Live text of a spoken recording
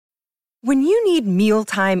When you need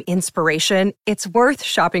mealtime inspiration, it's worth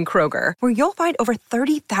shopping Kroger, where you'll find over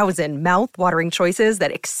 30,000 mouth-watering choices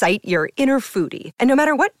that excite your inner foodie. And no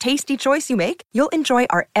matter what tasty choice you make, you'll enjoy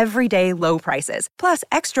our everyday low prices, plus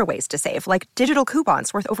extra ways to save, like digital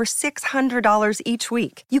coupons worth over $600 each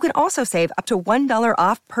week. You can also save up to $1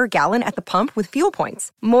 off per gallon at the pump with fuel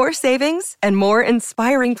points. More savings and more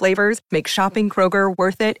inspiring flavors make shopping Kroger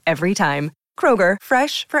worth it every time. Kroger,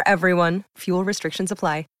 fresh for everyone. Fuel restrictions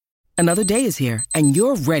apply. Another day is here, and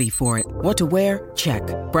you're ready for it. What to wear? Check.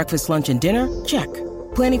 Breakfast, lunch, and dinner? Check.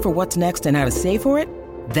 Planning for what's next and how to save for it?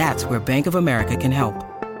 That's where Bank of America can help.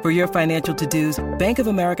 For your financial to-dos, Bank of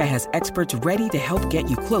America has experts ready to help get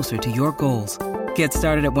you closer to your goals. Get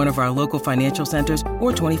started at one of our local financial centers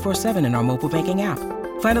or 24/7 in our mobile banking app.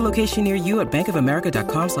 Find a location near you at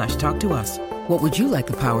bankofamerica.com/talktous. What would you like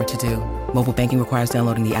the power to do? Mobile banking requires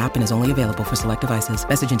downloading the app and is only available for select devices.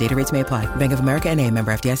 Message and data rates may apply. Bank of America N.A.,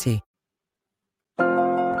 member FDIC.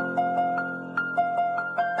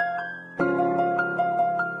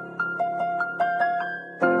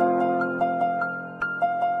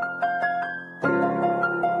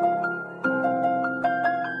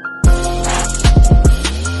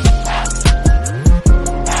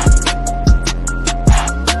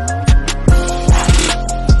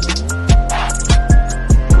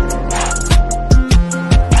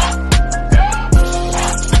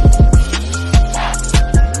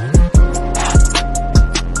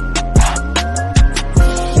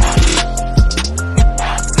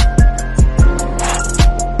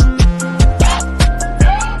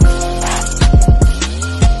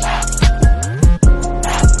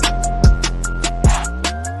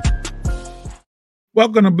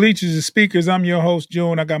 Welcome to Bleachers and Speakers. I'm your host,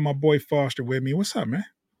 June. I got my boy Foster with me. What's up, man?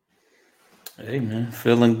 Hey, man.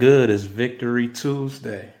 Feeling good. It's Victory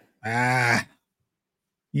Tuesday. Yeah,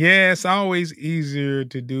 it's always easier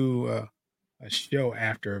to do a show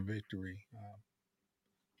after a victory.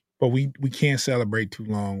 But we can't celebrate too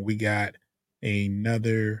long. We got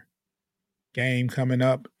another game coming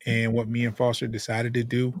up, and what me and Foster decided to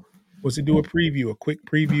do was to do a quick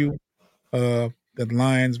preview of the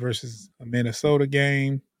Lions versus a Minnesota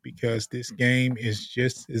game, because this game is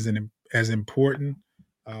just as important.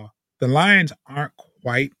 The Lions aren't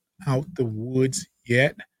quite out the woods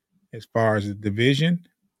yet as far as the division.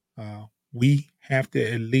 We have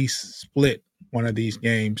to at least split one of these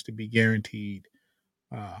games to be guaranteed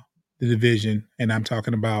the division. And I'm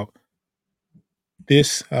talking about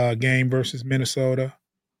this game versus Minnesota,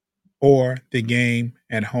 or the game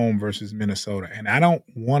at home versus Minnesota. And I don't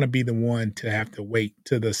want to be the one to have to wait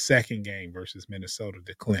to the second game versus Minnesota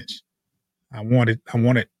to clinch. I want it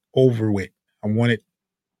over with. I want it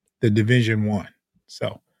the division one.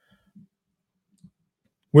 So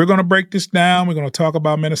we're going to break this down. We're going to talk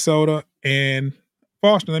about Minnesota. And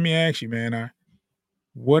Foster, let me ask you, man,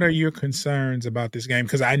 what are your concerns about this game?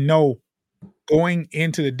 Because I know going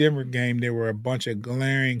into the Denver game, there were a bunch of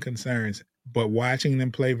glaring concerns. But watching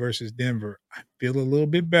them play versus Denver, I feel a little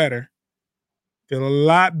bit better. Feel a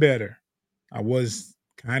lot better. I was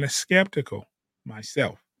kind of skeptical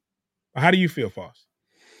myself. But how do you feel, Foss?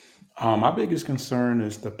 My biggest concern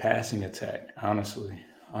is the passing attack, honestly.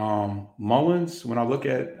 Mullins,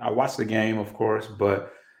 I watched the game, of course,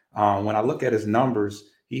 but when I look at his numbers,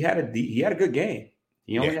 he had a good game.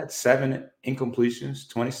 He only had 7 incompletions,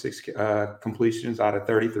 26 completions out of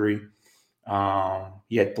 33.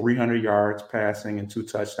 He had 300 yards passing and 2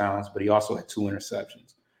 touchdowns, but he also had 2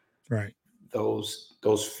 interceptions. Right. Those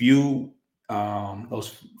few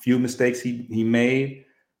mistakes he made,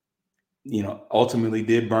 ultimately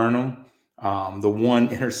did burn him. The one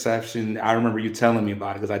interception, I remember you telling me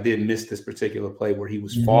about it because I did miss this particular play where he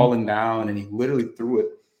was falling down and he literally threw it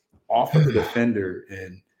off of the defender,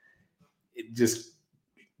 and it just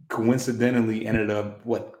coincidentally ended up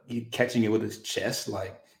catching it with his chest,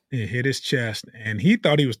 like. It hit his chest, and he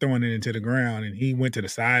thought he was throwing it into the ground, and he went to the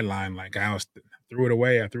sideline like, I threw it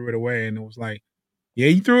away, and it was like, yeah,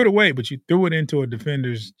 you threw it away, but you threw it into a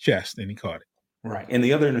defender's chest, and he caught it. Right, and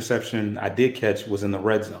the other interception I did catch was in the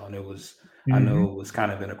red zone. It was, I know it was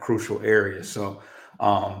kind of in a crucial area, so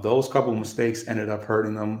those couple mistakes ended up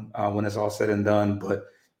hurting them when it's all said and done. But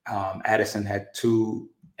Addison had two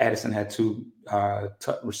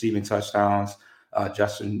receiving touchdowns.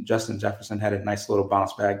 Justin Jefferson had a nice little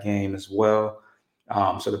bounce back game as well.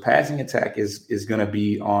 So the passing attack is going to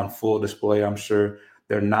be on full display. I'm sure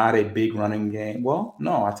they're not a big running game. Well,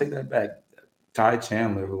 no, I take that back. Ty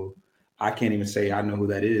Chandler, who I can't even say I know who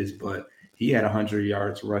that is, but he had 100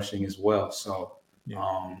 yards rushing as well. So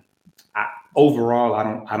overall,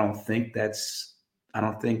 I don't think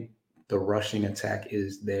the rushing attack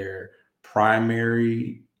is their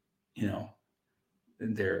primary you know,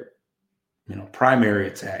 their primary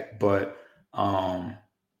attack. But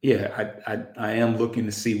yeah, I am looking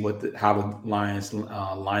to see how the Lions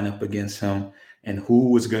line up against him and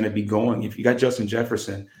who is going to be going. If you got Justin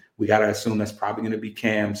Jefferson, we got to assume that's probably going to be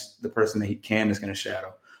the person that Cam is going to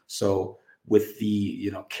shadow. So with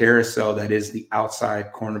the carousel that is the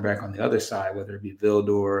outside cornerback on the other side, whether it be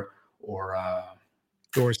Vildor or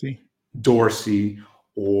Dorsey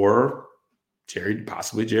or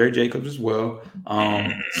possibly Jerry Jacobs as well.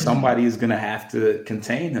 Somebody is going to have to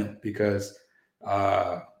contain him because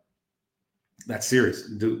that's serious.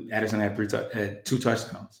 Dude, Addison had two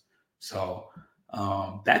touchdowns. So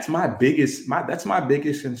that's my biggest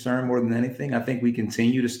concern more than anything. I think we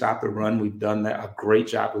continue to stop the run. We've done a great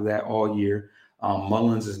job of that all year.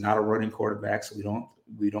 Mullins is not a running quarterback, so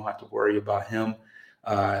we don't have to worry about him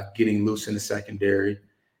getting loose in the secondary.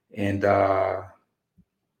 And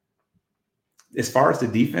as far as the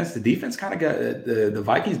defense kind of got the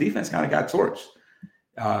Vikings defense kind of got torched.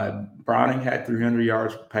 Browning had 300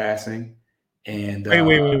 yards passing. And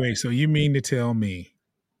wait. So you mean to tell me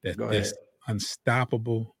that this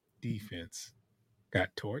unstoppable defense got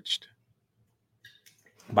torched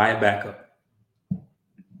by a backup?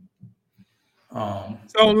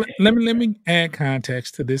 So let me add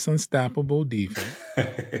context to this unstoppable defense.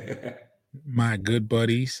 My good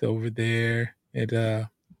buddies over there at the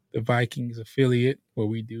Vikings affiliate, where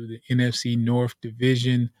we do the NFC North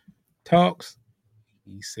Division talks,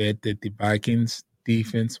 he said that the Vikings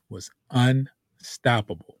defense was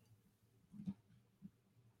unstoppable.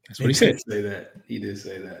 That's what he said. He did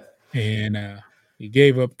say that. And he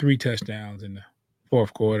gave up 3 touchdowns in the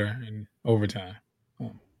fourth quarter and overtime.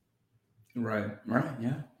 Right.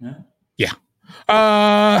 Yeah.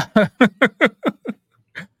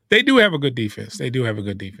 They do have a good defense.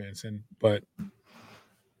 But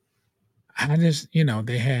I just,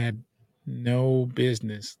 they had no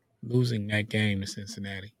business losing that game to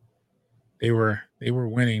Cincinnati. They were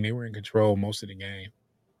winning. They were in control most of the game.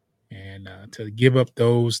 And to give up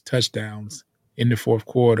those touchdowns in the fourth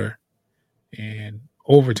quarter and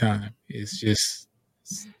overtime is just,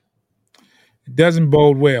 it doesn't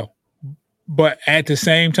bode well. But at the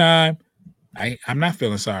same time, I'm not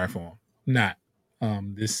feeling sorry for them. Not.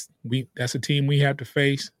 That's a team we have to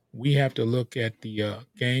face. We have to look at the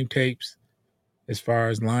game tapes as far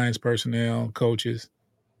as Lions personnel, coaches,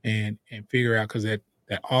 and figure out, because that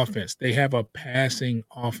offense, they have a passing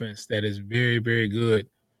offense that is very, very good,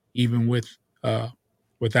 even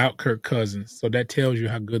without Kirk Cousins. So that tells you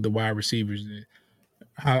how good the wide receivers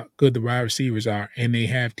are. And they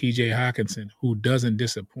have TJ Hawkinson, who doesn't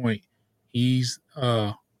disappoint. He's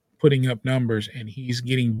putting up numbers and he's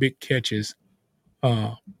getting big catches.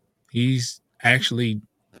 He's actually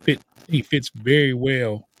fits very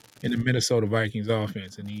well in the Minnesota Vikings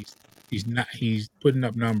offense, and he's putting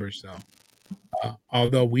up numbers. So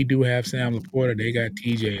although we do have Sam Laporta, they got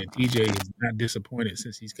TJ, and TJ is not disappointed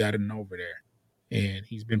since he's gotten over there, and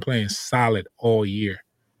he's been playing solid all year.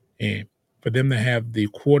 And for them to have the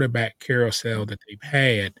quarterback carousel that they've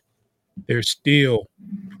had, they're still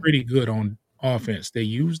pretty good on offense. They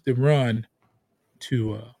use the run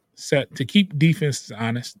to keep defenses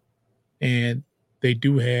honest, and they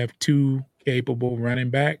do have 2 capable running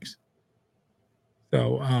backs.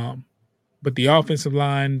 So, but the offensive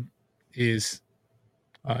line is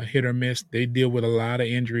hit or miss. They deal with a lot of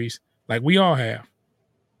injuries, like we all have.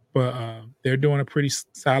 But they're doing a pretty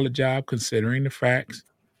solid job considering the facts.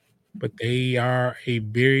 But they are a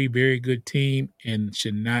very, very good team and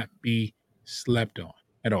should not be slept on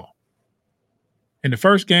at all. And the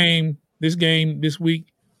first game this week,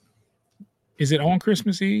 is it on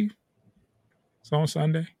Christmas Eve? It's on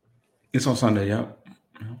Sunday? It's on Sunday, yep.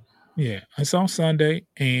 Yeah, it's on Sunday,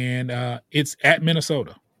 and it's at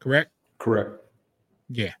Minnesota, correct? Correct.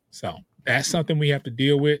 Yeah, so that's something we have to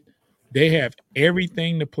deal with. They have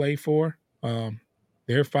everything to play for.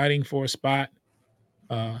 They're fighting for a spot.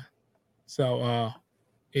 So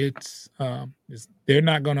they're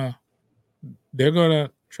gonna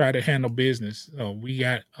try to handle business. So we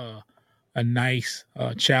got a nice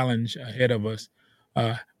challenge ahead of us.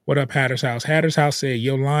 What up, Hatter's House? Hatter's House said,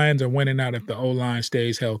 your Lions are winning out if the O-line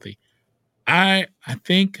stays healthy. I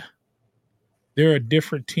think they're a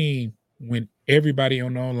different team when everybody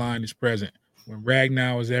on the O-line is present. When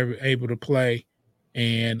Ragnow is able to play,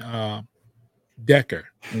 and Decker.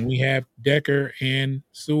 When we have Decker and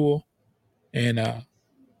Sewell and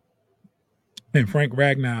Frank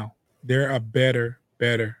Ragnow, they're a better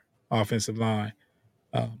offensive line.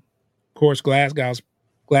 Of course, Glasgow's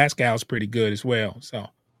pretty good as well. So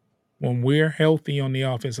when we're healthy on the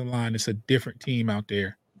offensive line, it's a different team out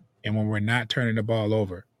there. And when we're not turning the ball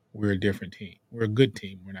over, we're a different team. We're a good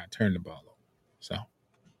team. We're not turning the ball over. So,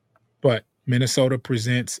 but Minnesota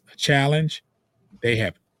presents a challenge. They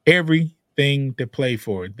have everything to play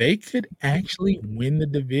for. They could actually win the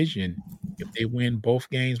division if they win both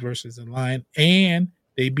games versus the Lions and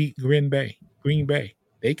they beat Green Bay. Green Bay.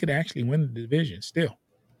 They could actually win the division still.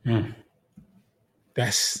 Hmm.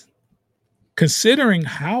 That's considering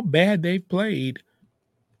how bad they've played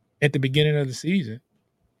at the beginning of the season,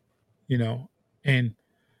 you know. And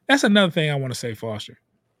that's another thing I want to say, Foster.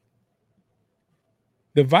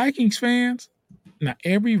 The Vikings fans, now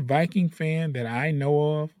every Viking fan that I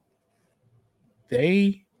know of,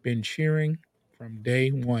 they been cheering from day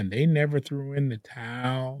one. They never threw in the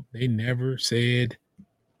towel. They never said,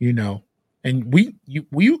 you know, and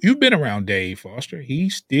you've been around Dave Foster. He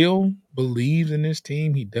still believes in this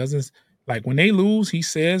team. He doesn't like when they lose, he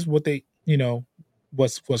says what they,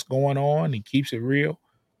 what's going on. He keeps it real.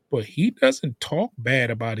 But he doesn't talk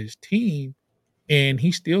bad about his team, and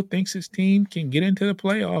he still thinks his team can get into the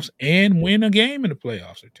playoffs and win a game in the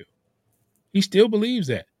playoffs or two. He still believes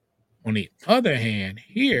that. On the other hand,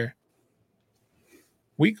 here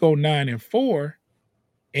we go 9-4,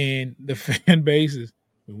 and the fan base is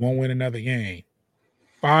we won't win another game.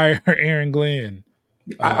 Fire Aaron Glenn.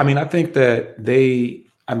 I mean, I think that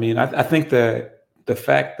I think that the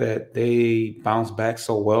fact that they bounced back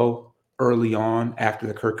so well early on after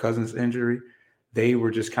the Kirk Cousins injury, they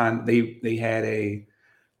were just they had a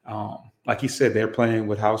like you said, they're playing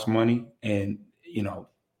with house money, and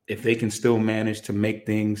if they can still manage to make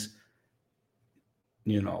things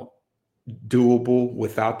you know doable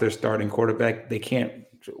without their starting quarterback, they can't.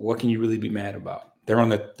 What can you really be mad about?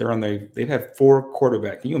 They've had four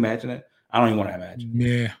quarterback. Can you imagine it? I don't even want to imagine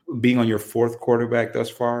Yeah, being on your fourth quarterback thus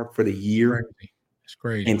far for the year crazy. It's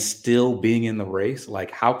crazy. and still being in the race.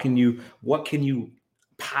 Like, what can you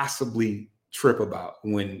possibly trip about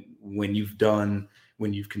when you've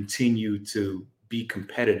continued to be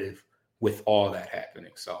competitive with all that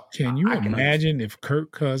happening? So Can you I can understand. imagine if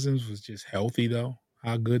Kirk Cousins was just healthy though?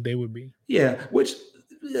 How good they would be? Yeah, which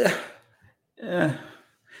yeah, eh,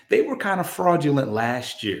 they were kind of fraudulent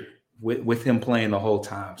last year with him playing the whole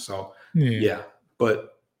time. So Yeah. yeah,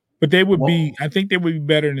 but But they would be well, I think they would be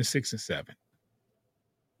better than 6 and 7.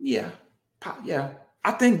 yeah, yeah.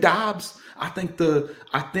 I think Dobbs. I think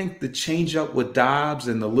the change up with Dobbs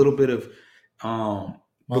and the little bit of Mullen?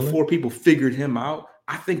 before people figured him out.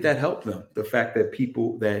 I think that helped them. The fact that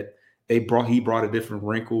people that he brought a different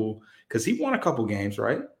wrinkle because he won a couple games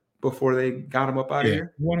right before they got him up out of Yeah,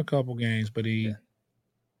 here. he won a couple games, but Yeah,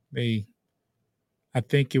 they I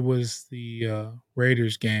think it was the,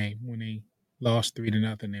 Raiders game when they lost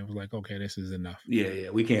 3-0. They was like, "Okay, this is enough. yeah.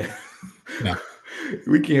 We can't. No,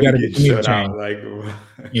 we can't be getting we need to shut change. out. Like,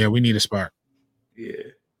 Yeah, we need a spark." yeah,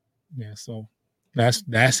 Yeah, so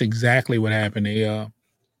that's exactly what happened.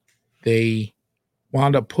 They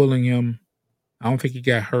wound up pulling him. I don't think he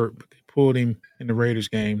got hurt, but they pulled him in the Raiders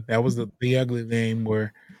game. That was the ugly game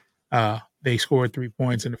where they scored 3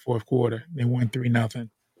 points in the fourth quarter. They won 3-0,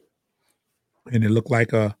 and it looked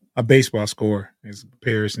like a baseball score as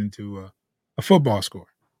comparison to a football score.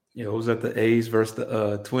 yeah. Was that the A's versus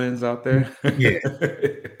the Twins out Mm, there? yeah,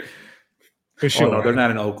 for Oh no, sure. they're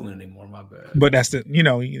not in Oakland anymore. My bad. But that's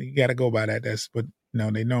you got to go by that. That's what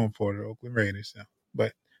they known for the Oakland Raiders. So,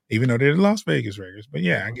 but even though they're the Las Vegas Raiders, but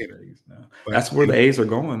yeah, I Las get it. Vegas now. But That's where the A's are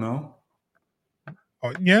going though.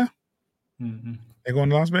 oh yeah, Mm-hmm. they're going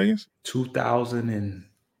to Las Vegas.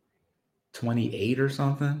 2028 or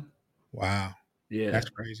something. Wow, Yeah. that's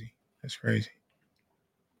crazy. That's crazy.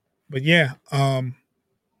 But yeah, I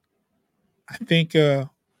think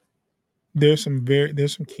there's some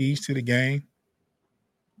keys to the game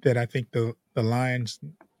that I think the Lions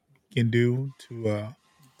can do to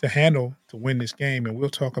handle to win this game, and we'll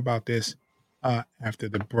talk about this after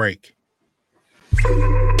the break.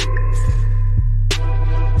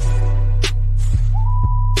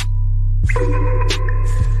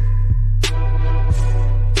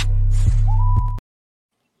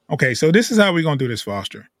 Okay, so this is how we're gonna do this,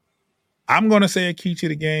 Foster. I'm gonna say a key to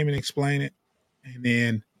the game and explain it, and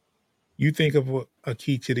then you think of a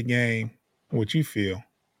key to the game, what you feel,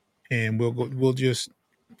 and we'll just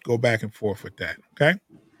go back and forth with that. Okay.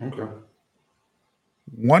 Okay.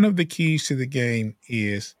 One of the keys to the game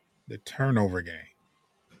is the turnover game.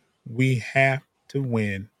 We have to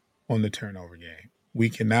win on the turnover game. We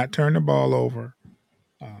cannot turn the ball over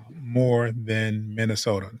more than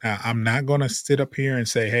Minnesota. Now, I'm not going to sit up here and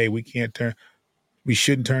say, "Hey, we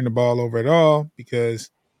shouldn't turn the ball over at all,"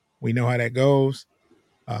 because we know how that goes.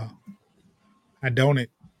 Uh, I don't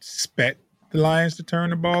expect the Lions to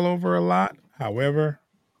turn the ball over a lot. However,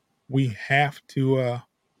 we have to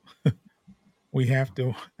we have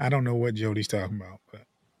to. I don't know what Jody's talking about, but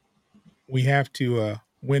we have to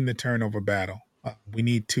win the turnover battle. We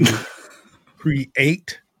need to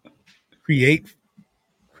create, create,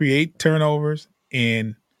 create turnovers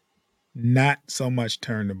and not so much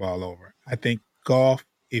turn the ball over. I think Goff,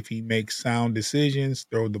 if he makes sound decisions,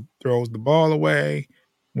 throws the ball away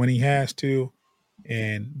when he has to,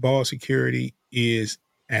 and ball security is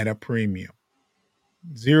at a premium.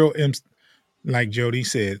 Like Jody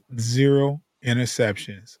said, 0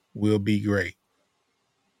 interceptions will be great.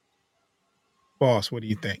 Boss, what do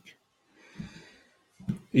you think?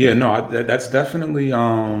 Yeah, no, that's definitely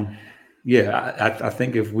yeah, I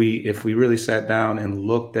think if we really sat down and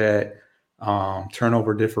looked at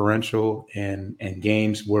turnover differential and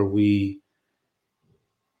games where we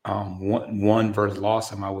won versus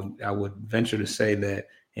lost them, I would venture to say that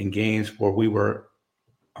in games where we were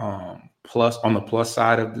plus on the plus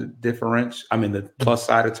side of the difference, I mean the plus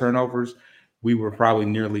side of turnovers, we were probably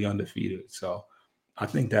nearly undefeated. So I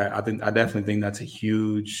definitely think that's a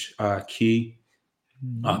huge key.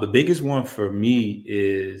 Mhm. The biggest one for me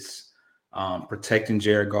is protecting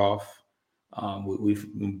Jared Goff. We've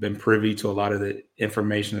been privy to a lot of the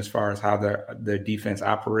information as far as how their defense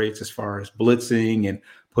operates, as far as blitzing and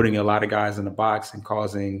putting a lot of guys in the box and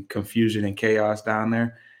causing confusion and chaos down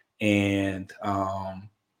there. And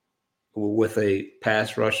with a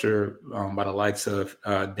pass rusher by the likes of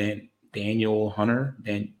Daniel Hunter,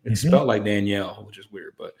 it's Mhm. spelled like Danielle, which is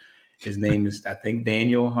weird, but his name is I think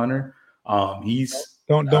Daniel Hunter. He's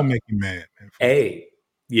Don't make me mad, man. For real. a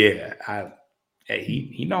yeah, hey,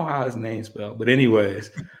 he know how his name's spelled. But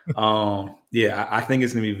anyways, yeah, I think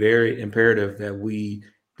it's gonna be very imperative that we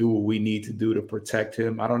do what we need to do to protect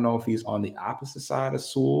him. I don't know if he's on the opposite side of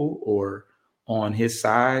Sewell or on his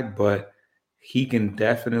side, but he can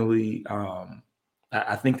definitely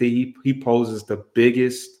I think that he poses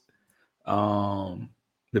um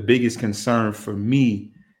the biggest concern for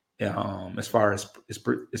me as far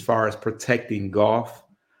as protecting golf.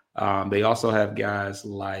 They also have guys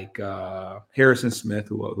like Harrison Smith,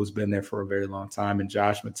 who's been there for a very long time, and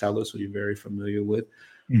Josh Metellus, who you're very familiar with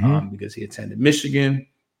Mhm. because he attended Michigan,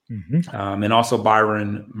 Mhm. and also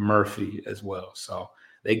Byron Murphy as well. So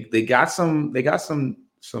they got some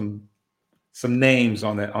names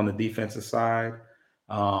on the defensive side.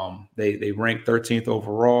 They rank 13th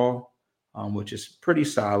overall, which is pretty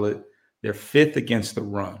solid. They're fifth against the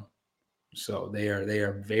run. So they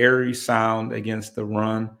are very sound against the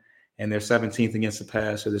run, and they're 17th against the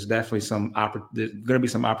pass. So there's definitely there's going to be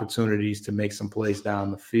some opportunities to make some plays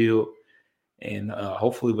down the field, and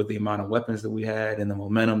hopefully with the amount of weapons that we had and the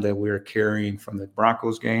momentum that we're carrying from the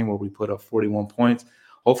Broncos game where we put up 41 points,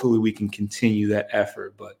 hopefully we can continue that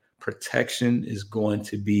effort. But protection is going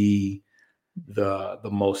to be the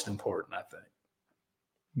most important, I think.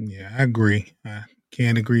 Yeah, I agree. I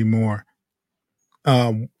can't agree more.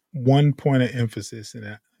 One point of emphasis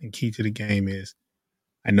and key to the game is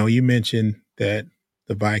I know you mentioned that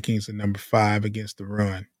the Vikings are number 5 against the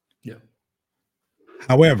run. Yeah.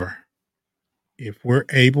 However, if we're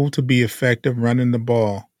able to be effective running the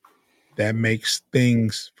ball, that makes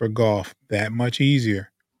things for golf that much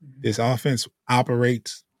easier. This offense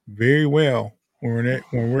operates very well when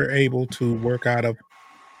we're able to work out of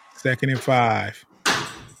 2nd and 5,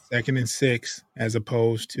 2nd and 6, as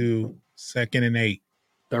opposed to 2nd and 8,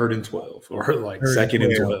 Third and 12 or like 3rd and second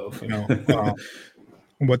and 12. 12.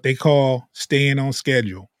 What they call staying on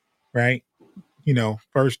schedule, right?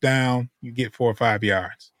 First down, you get 4 or 5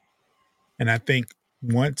 yards. And I think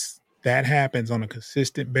once that happens on a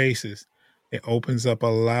consistent basis, it opens up a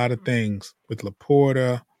lot of things with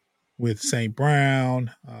Laporta, with St.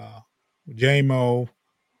 Brown, J-Mo,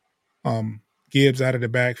 Gibbs out of the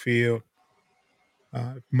backfield.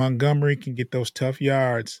 Montgomery can get those tough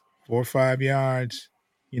yards, 4 or 5 yards,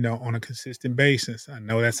 on a consistent basis. I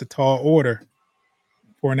know that's a tall order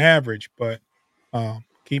for an average, but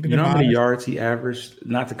keeping You know them how many honest. yards he averaged?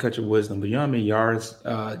 Not to cut your wisdom, but you know how many yards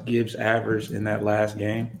Gibbs averaged in that last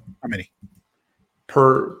game How many?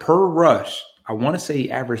 per rush? I want to say he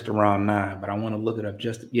averaged around 9, but I want to look it up.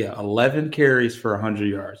 11 carries for 100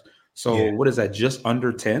 yards. So Yeah, what is that? Just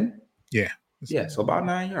under 10? yeah, Yeah, so about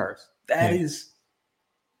 9 yards. That yeah. is,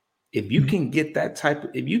 if you Mhm. can get that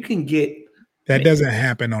if you can get That doesn't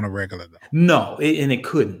happen on a regular though. No, and it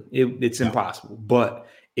couldn't. It's No. impossible. But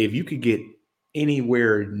if you could get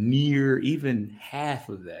anywhere near even half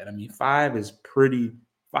of that, I mean, five is pretty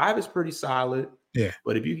solid. Yeah,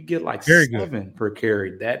 But if you could get like very good. 7 per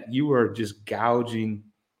carry, that you are just gouging,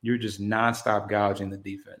 you're just nonstop gouging the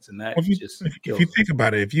defense, and Well, that if you just if, if you kills them. think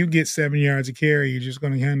about it, if you get 7 yards a carry, you're just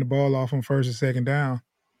going to hand the ball off on first and second down.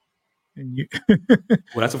 and you Well,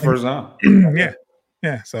 that's the and first down. yeah,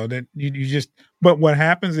 yeah. So then you just but what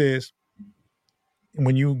happens is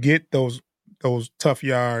when you get those tough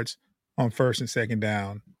yards on first and second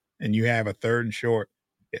down, and you have a third and short,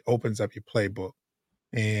 it opens up your playbook,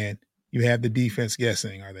 and you have the defense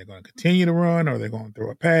guessing: are they going to continue to run? Or are they going to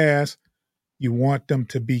throw a pass? You want them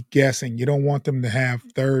to be guessing. You don't want them to have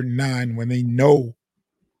third and 9 when they know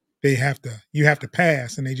they have to. You have to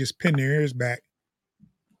pass, and they just pin their ears back.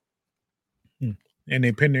 And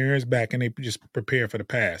they pin their ears back, and they just prepare for the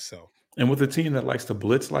pass. So And with a team that likes to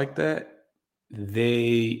blitz like that,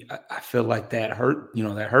 I feel like that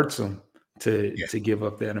hurts them yeah, to give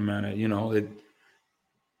up that amount of,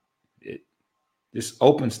 it just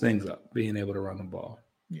opens things up, being able to run the ball.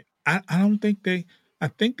 yeah. I don't think they. I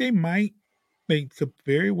think they might. They could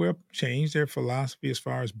very well change their philosophy as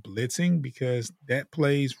far as blitzing because that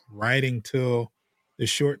plays right into the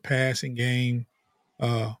short passing game.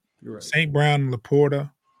 Uh, You're right. St. Brown and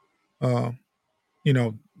Laporta. Uh,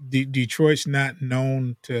 Detroit's not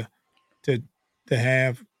known to to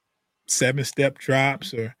have 7-step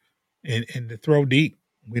drops or and to throw deep.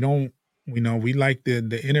 We don't. We like the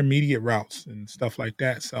intermediate routes and stuff like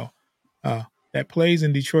that. So uh, that plays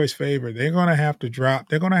in Detroit's favor. They're gonna have to drop.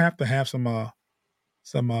 They're gonna have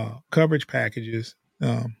some coverage packages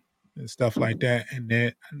and stuff like that. And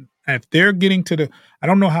then if they're getting to the, I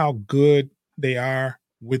don't know how good they are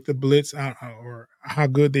with the blitz or how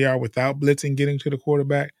good they are without blitzing getting to the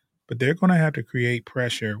quarterback, but they're going to have to create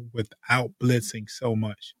pressure without blitzing so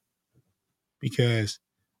much because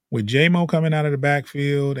with JMO coming out of the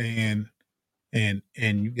backfield and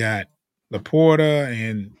you got Laporta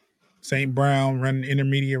and St. Brown running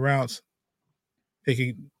intermediate routes,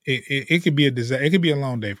 it could be a disaster. It could be a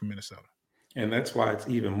long day for Minnesota. And that's why it's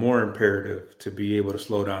even more imperative to be able to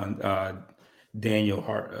slow down Daniel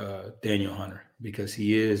Hunter, because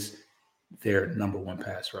he is their number one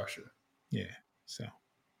pass rusher. Yeah. So,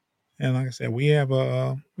 and like I said, we have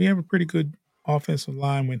a pretty good offensive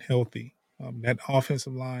line when healthy. That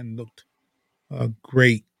offensive line looked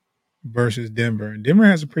great versus Denver, and Denver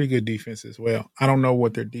has a pretty good defense as well. I don't know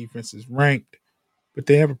what their defense is ranked, but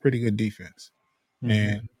they have a pretty good defense. Mm-hmm.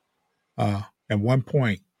 And at one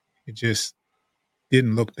point, it just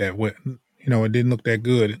didn't look that way. It didn't look that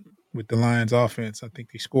good with the Lions' offense. I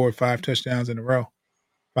think they scored 5 touchdowns in a row,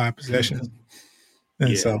 5 possessions.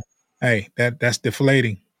 And Yeah. so, hey, that's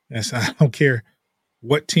deflating. I don't care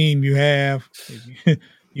what team you have. If you,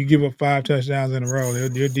 you give up 5 touchdowns in a row,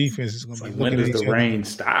 your defense is going It's to be like, when looking at does the each other. rain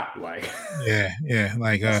stop? Like, Yeah, yeah,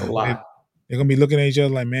 like that's a lot. they're going to be looking at each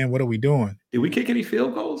other like, man, what are we doing? Did we kick any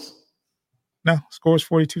field goals? No, scores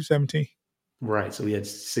 42-17, Right. So we had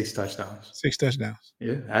 6 touchdowns. 6 touchdowns.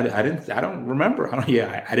 Yeah. I don't remember. I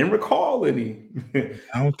didn't recall any.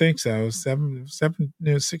 I don't think so. It was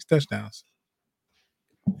 6 touchdowns,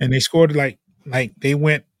 and they scored like they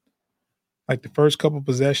went like the first couple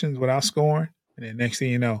possessions without scoring, and then next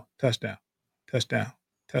thing you know, touchdown, touchdown,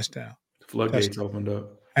 touchdown, Floodgates touchdown, opened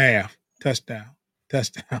up. half, touchdown,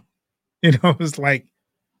 touchdown. It's like,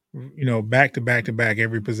 back to back to back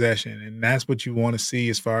every possession, and that's what you want to see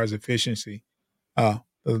as far as efficiency.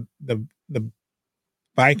 The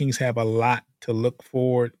Vikings have a lot to look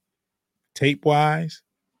forward tape wise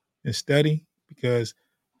and study because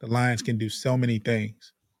the Lions can do so many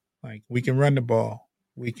things. Like we can run the ball,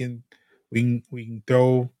 we can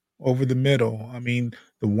throw over the middle. I mean,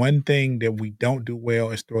 the one thing that we don't do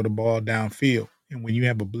well is throw the ball downfield, and when you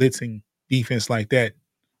have a blitzing defense like that,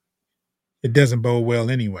 it doesn't bode well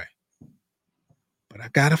anyway. But I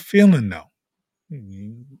got a feeling though,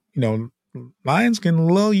 Lions can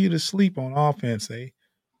lull you to sleep on offense.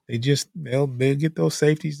 They'll get those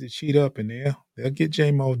safeties to cheat up, and they'll get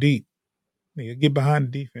J-Mo deep. They'll get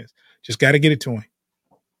behind the defense. Just got to get it to him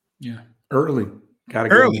Yeah. Early. Got to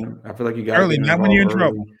get early, in. I feel like you got to get not when you're in involved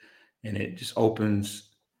trouble. early, and it just opens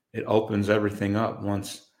everything up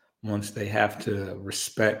once they have to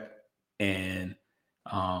respect and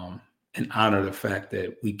honor the fact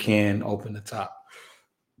that we can open the top.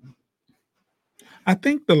 I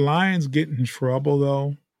think the Lions get in trouble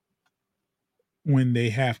though when they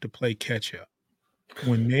have to play catch up.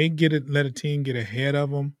 When they let a team get ahead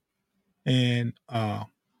of them, and I'll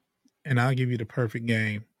give you the perfect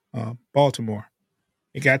game. Baltimore.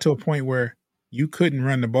 It got to a point where you couldn't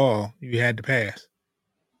run the ball; you had to pass.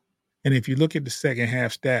 And if you look at the second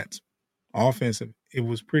half stats, offensive, it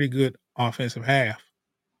was pretty good offensive half.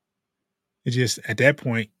 It's just at that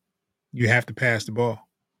point you have to pass the ball.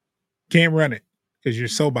 Can't run it because you're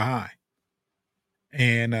so behind.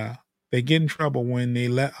 And they get in trouble when they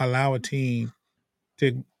allow a team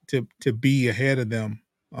to be ahead of them.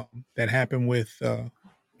 That happened with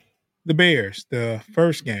the Bears, the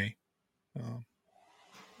first game. Um,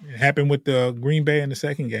 it happened with the Green Bay in the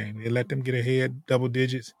second game. They let them get ahead double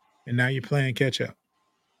digits, and now you're playing catch up.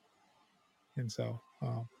 And so,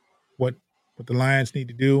 what what the Lions need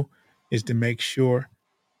to do is to make sure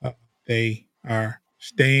uh, they are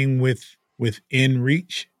staying within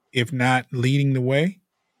reach, if not leading the way,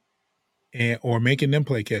 and or making them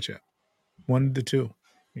play catch up. One of the two,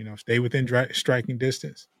 stay within striking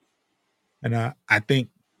distance. And I think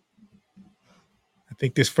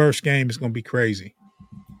this first game is going to be crazy.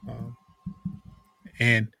 Um,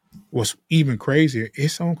 and what's even crazier,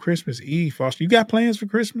 it's on Christmas Eve, Foster. You got plans for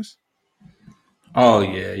Christmas? Oh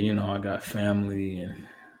yeah, I got family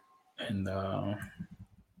and I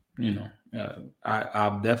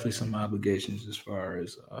have definitely some obligations as far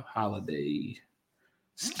as holiday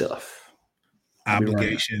stuff. I'll be running.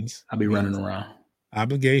 Obligations I'll be running around.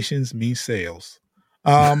 Obligations mean sales.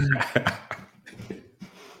 Um,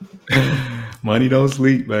 Money don't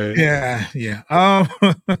sleep, man. yeah.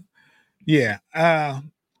 Yeah.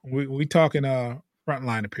 We talking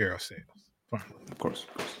frontline apparel sales. Frontline. Of course.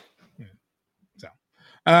 Yeah. So,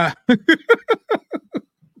 uh,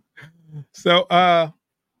 so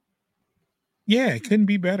yeah, it couldn't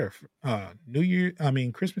be better.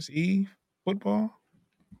 Christmas Eve football.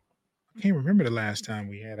 I can't remember the last time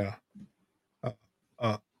we had a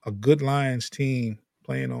a, a good Lions team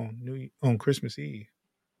playing on Christmas Eve.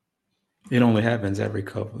 It only happens every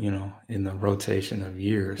couple, in the rotation of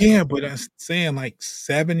years. Yeah, So. but I'm saying like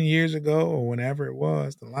 7 years ago or whenever it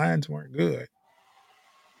was, the Lions weren't good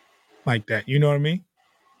like that. You know what I mean?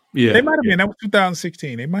 Yeah, They might have been. That was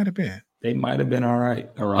 2016. They might have been. they might have been all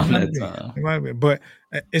right They around might have that been. time. They might have been. But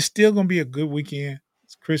it's still gonna be a good weekend.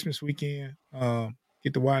 It's Christmas weekend.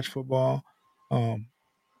 Get to watch football. Um,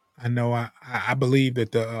 I know. I believe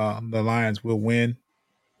that the Lions will win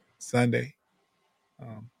Sunday.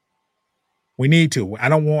 Um, we need to. I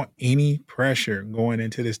don't want any pressure going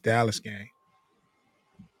into this Dallas game.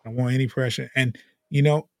 I don't want any pressure. And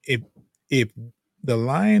if the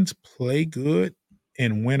Lions play good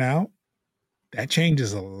and win out, that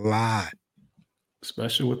changes a lot.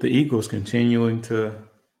 Especially with the Eagles continuing to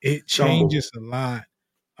It stumble. changes a lot.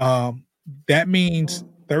 That means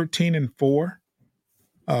 13-4.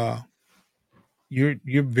 Uh, you're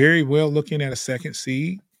very well looking at a second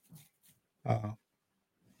seed. Uh,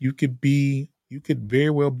 you could very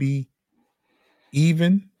well be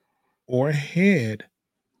even or ahead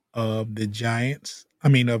of the Giants. I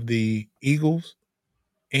mean, of the Eagles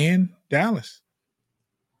and Dallas.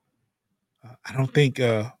 I don't think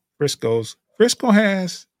Frisco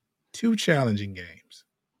has two challenging games.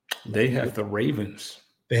 They have the Ravens,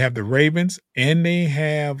 They have the Ravens and they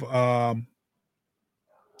have the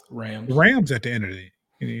Rams. Rams at the end of the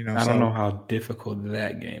I don't so know how difficult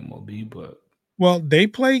that game will be, but well, they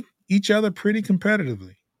play each other pretty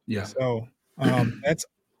competitively. yeah. So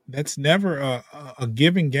that's never a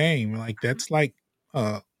given game. Like that's like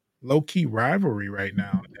a low key rivalry right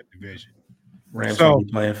now in that division. Rams gonna So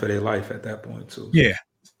be playing for their life at that point too. So. yeah.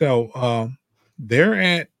 So they're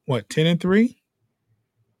at what, 10-3?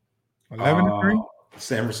 11-3?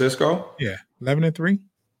 San Francisco, Yeah, 11-3,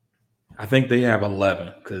 I think they have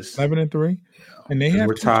 11 because 11-3, and they have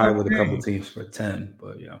we're 2 tied tough with a couple games. teams for 10.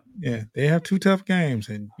 But yeah, Yeah, they have 2 tough games,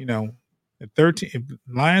 and at 13, if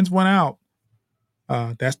Lions went out,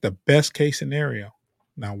 that's the best case scenario.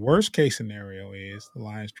 Now, worst case scenario is the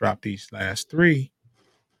Lions drop these last 3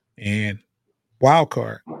 and wild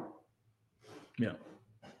card, yeah.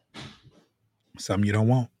 something you don't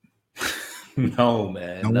want. No,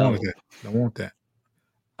 man, Don't no. want that. Don't want that.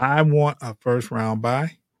 I want a first round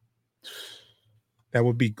bye. That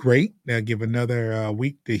would be great. That'll give another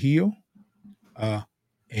week to heal.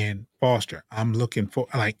 And Foster, I'm looking for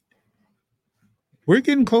we're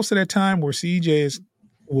getting close to that time where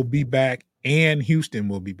will be back and Houston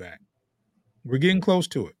will be back. We're getting close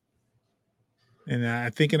to it. And I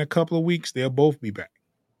think in a couple of weeks, they'll both be back.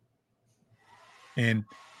 And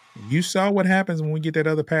you saw what happens when we get that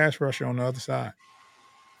other pass rusher on the other side.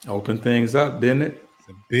 Open things up, didn't it? It's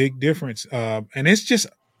a big difference. And it's just,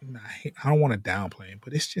 I don't want to downplay him,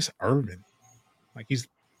 but it's just Irvin. Like he's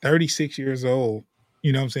 36 years old,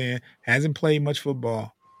 you know what I'm saying? Hasn't played much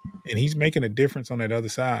football, and he's making a difference on that other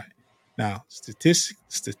side. Now,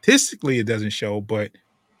 statistically, it doesn't show, but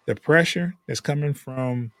the pressure that's coming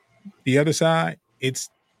from the other side, it's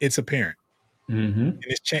apparent, Mm-hmm. and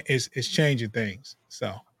it's changing things.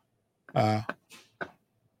 So, I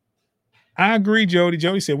agree, Jody.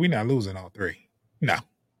 Jody said we're not losing all 3. No,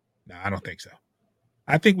 I don't think so.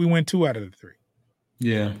 I think we win 2 out of the 3.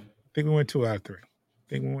 Yeah. I think we went 2 out of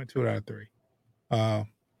 3. Uh,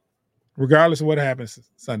 regardless of what happens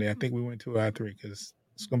Sunday, I think we win 2 out of 3 because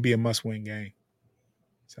it's going to be a must-win game.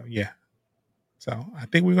 So yeah, so I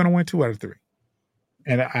think we're going to win 2 out of 3,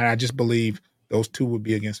 and I just believe those 2 would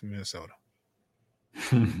be against Minnesota.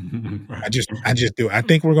 I just do. I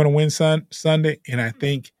think we're going to win Sunday, and I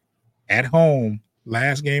think at home,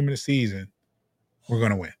 last game of the season, we're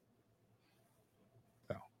going to win.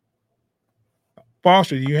 So,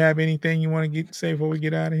 Foster, do you have anything you want to say before we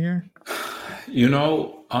get out of here? You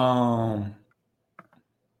know,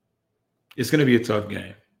 it's going to be a tough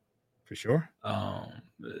game. For sure.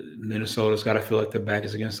 Minnesota's got to feel like their back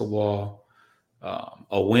is against the wall.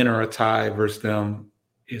 A win or a tie versus them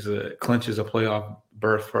clinches a playoff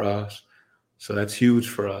berth for us. So that's huge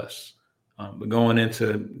for us. But going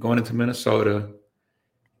into Minnesota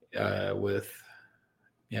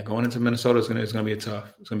going into Minnesota is going to be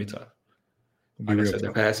tough. It's going to be tough. Like I said,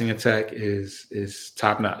 their passing attack is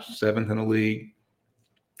top notch, 7th in the league.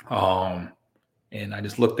 And I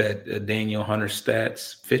just looked at Daniel Hunter's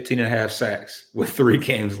stats: 15 and a half sacks with 3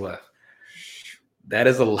 games left. That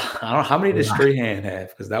is a lot. I don't know how many did Strahan have,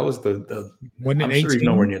 because that was the. I'm sure he's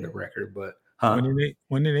nowhere near the record, but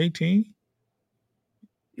when did 18?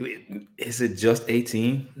 Is it just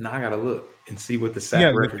 18? Now I gotta look and see what the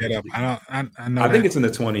sack record is. I know. I think it's in the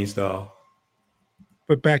 20s though.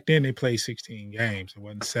 But back then they played 16 games. It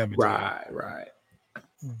wasn't 17. Right.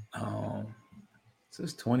 It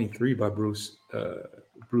says 23 by Bruce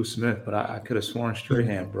Smith, but I could have sworn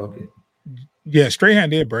Strahan broke it. Yeah, Strahan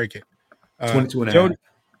did break it. 22 and a half.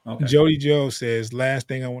 Okay. Jody Joe says, last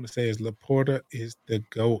thing I want to say is Laporta is the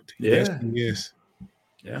GOAT. Yeah. Yes, he is.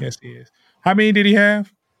 Yeah. Yes, he is. How many did he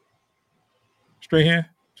have? Strahan?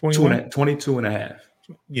 22 and a half.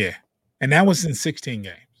 Yeah. And that was in 16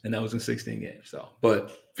 games. So,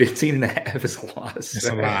 but 15 and a half is a lot of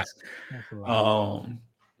sacks. That's a lot.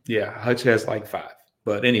 Yeah, Hutch has like 5.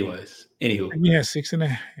 But anywho. He had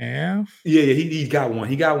 6.5? Yeah, he got one.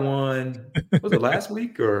 He got one. Was it last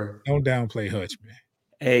week or? Don't downplay Hutch, man.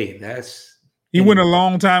 Hey, he went a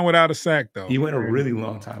long time without a sack, though. He went a really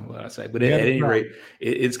long time without a sack. But at any rate,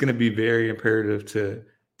 it's going to be very imperative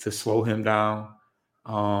to slow him down.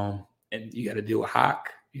 And you got to deal with Hawk.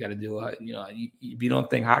 You got to deal with, if you don't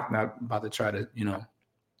think Hawk not about to try to,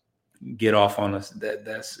 get off on us,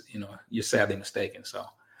 that's you're sadly mistaken. So,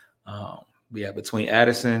 between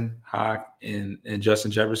Addison, Hawk, and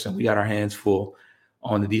Justin Jefferson, we got our hands full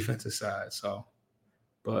on the defensive side. So,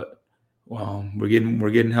 but we're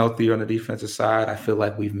getting healthier on the defensive side. I feel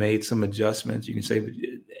like we've made some adjustments. You can say,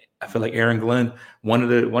 I feel like Aaron Glenn, one of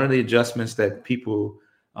the adjustments that people,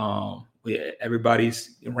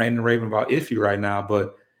 everybody's ranting and raving about iffy right now,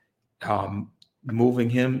 but moving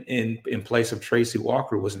him in place of Tracy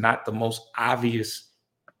Walker was not the most obvious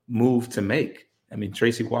move to make. I mean,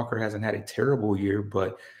 Tracy Walker hasn't had a terrible year,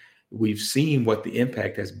 but we've seen what the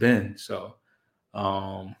impact has been. So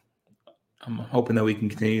I'm hoping that we can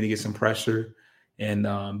continue to get some pressure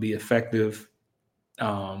and be effective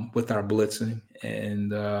with our blitzing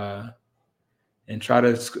and try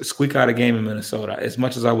to squeak out a game in Minnesota. As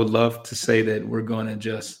much as I would love to say that we're going to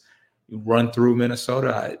just run through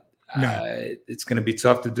Minnesota, it's going to be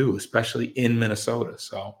tough to do, especially in Minnesota.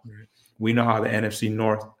 So we know how the NFC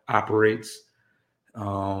North operates.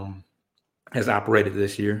 Has operated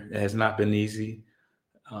this year. It has not been easy.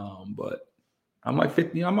 But I'm like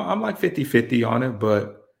 50. I'm like 50-50 on it,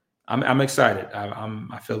 but I'm excited.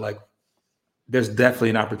 I feel like there's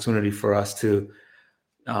definitely an opportunity for us to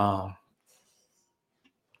have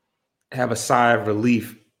a sigh of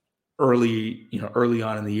relief early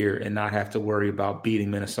on in the year and not have to worry about beating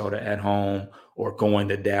Minnesota at home or going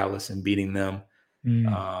to Dallas and beating them.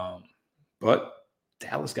 But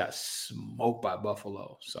Dallas got smoked by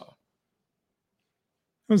Buffalo, so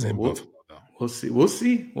it was in Buffalo, though. We'll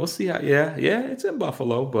see how. Yeah, it's in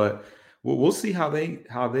Buffalo, but we'll see how they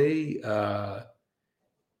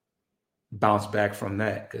bounce back from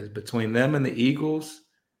that, because between them and the Eagles,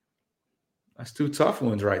 that's 2 tough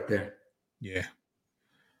ones right there. Yeah.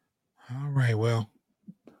 All right. Well,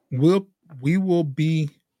 we will be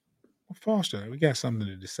Foster. We got something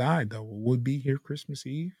to decide, though. We'll be here Christmas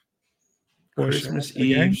Eve. Christmas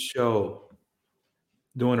Eve show.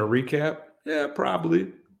 Doing a recap? Yeah,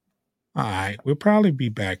 probably. All right. We'll probably be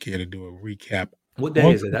back here to do a recap. What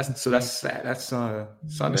day is it? That's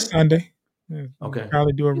Sunday? Sunday. Yeah, okay. We'll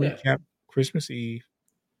probably do a recap Christmas Eve.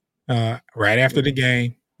 Right after the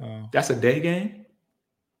game. That's a day game?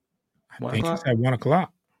 I think it's at 1:00.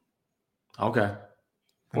 Okay.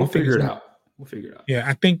 We'll figure it out. Yeah,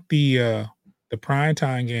 I think the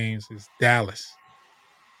primetime games is Dallas.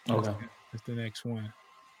 Okay. That's the next one.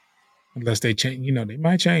 Unless they change, they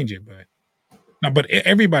might change it, but No, but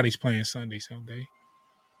everybody's playing Sunday.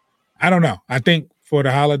 I don't know. I think for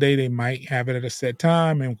the holiday they might have it at a set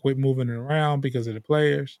time and quit moving it around because of the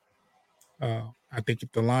players. I think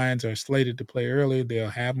if the Lions are slated to play early, they'll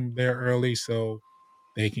have them there early so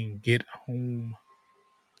they can get home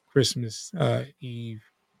Christmas Eve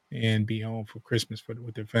and be home for Christmas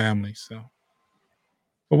with their families. So,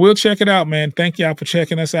 but we'll check it out, man. Thank y'all for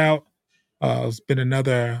checking us out. It's been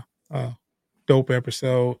another dope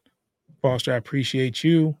episode. Foster, I appreciate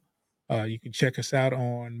you. You can check us out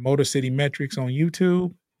on Motor City Metrics on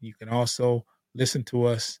YouTube. You can also listen to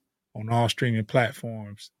us on all streaming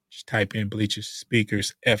platforms. Just type in Bleachers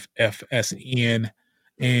Speakers FFSN,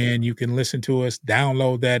 and you can listen to us.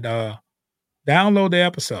 Download the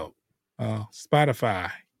episode.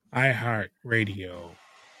 Spotify, iHeartRadio,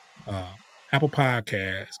 uh, Apple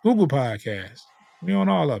Podcasts, Google Podcasts. We on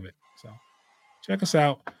all of it. So check us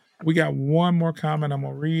out. We got one more comment I'm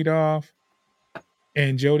gonna read off.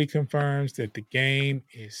 And Jody confirms that the game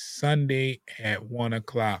is Sunday at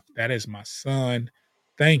 1:00. That is my son.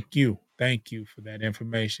 Thank you. Thank you for that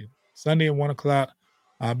information. Sunday at 1:00.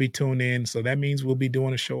 I'll be tuned in. So that means we'll be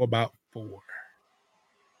doing a show about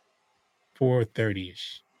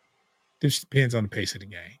 4:30-ish. This depends on the pace of the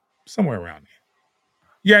game. Somewhere around there.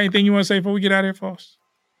 You got anything you want to say before we get out of here, Foss?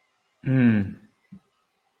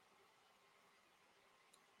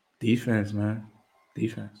 Defense, man.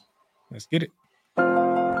 Defense. Let's get it.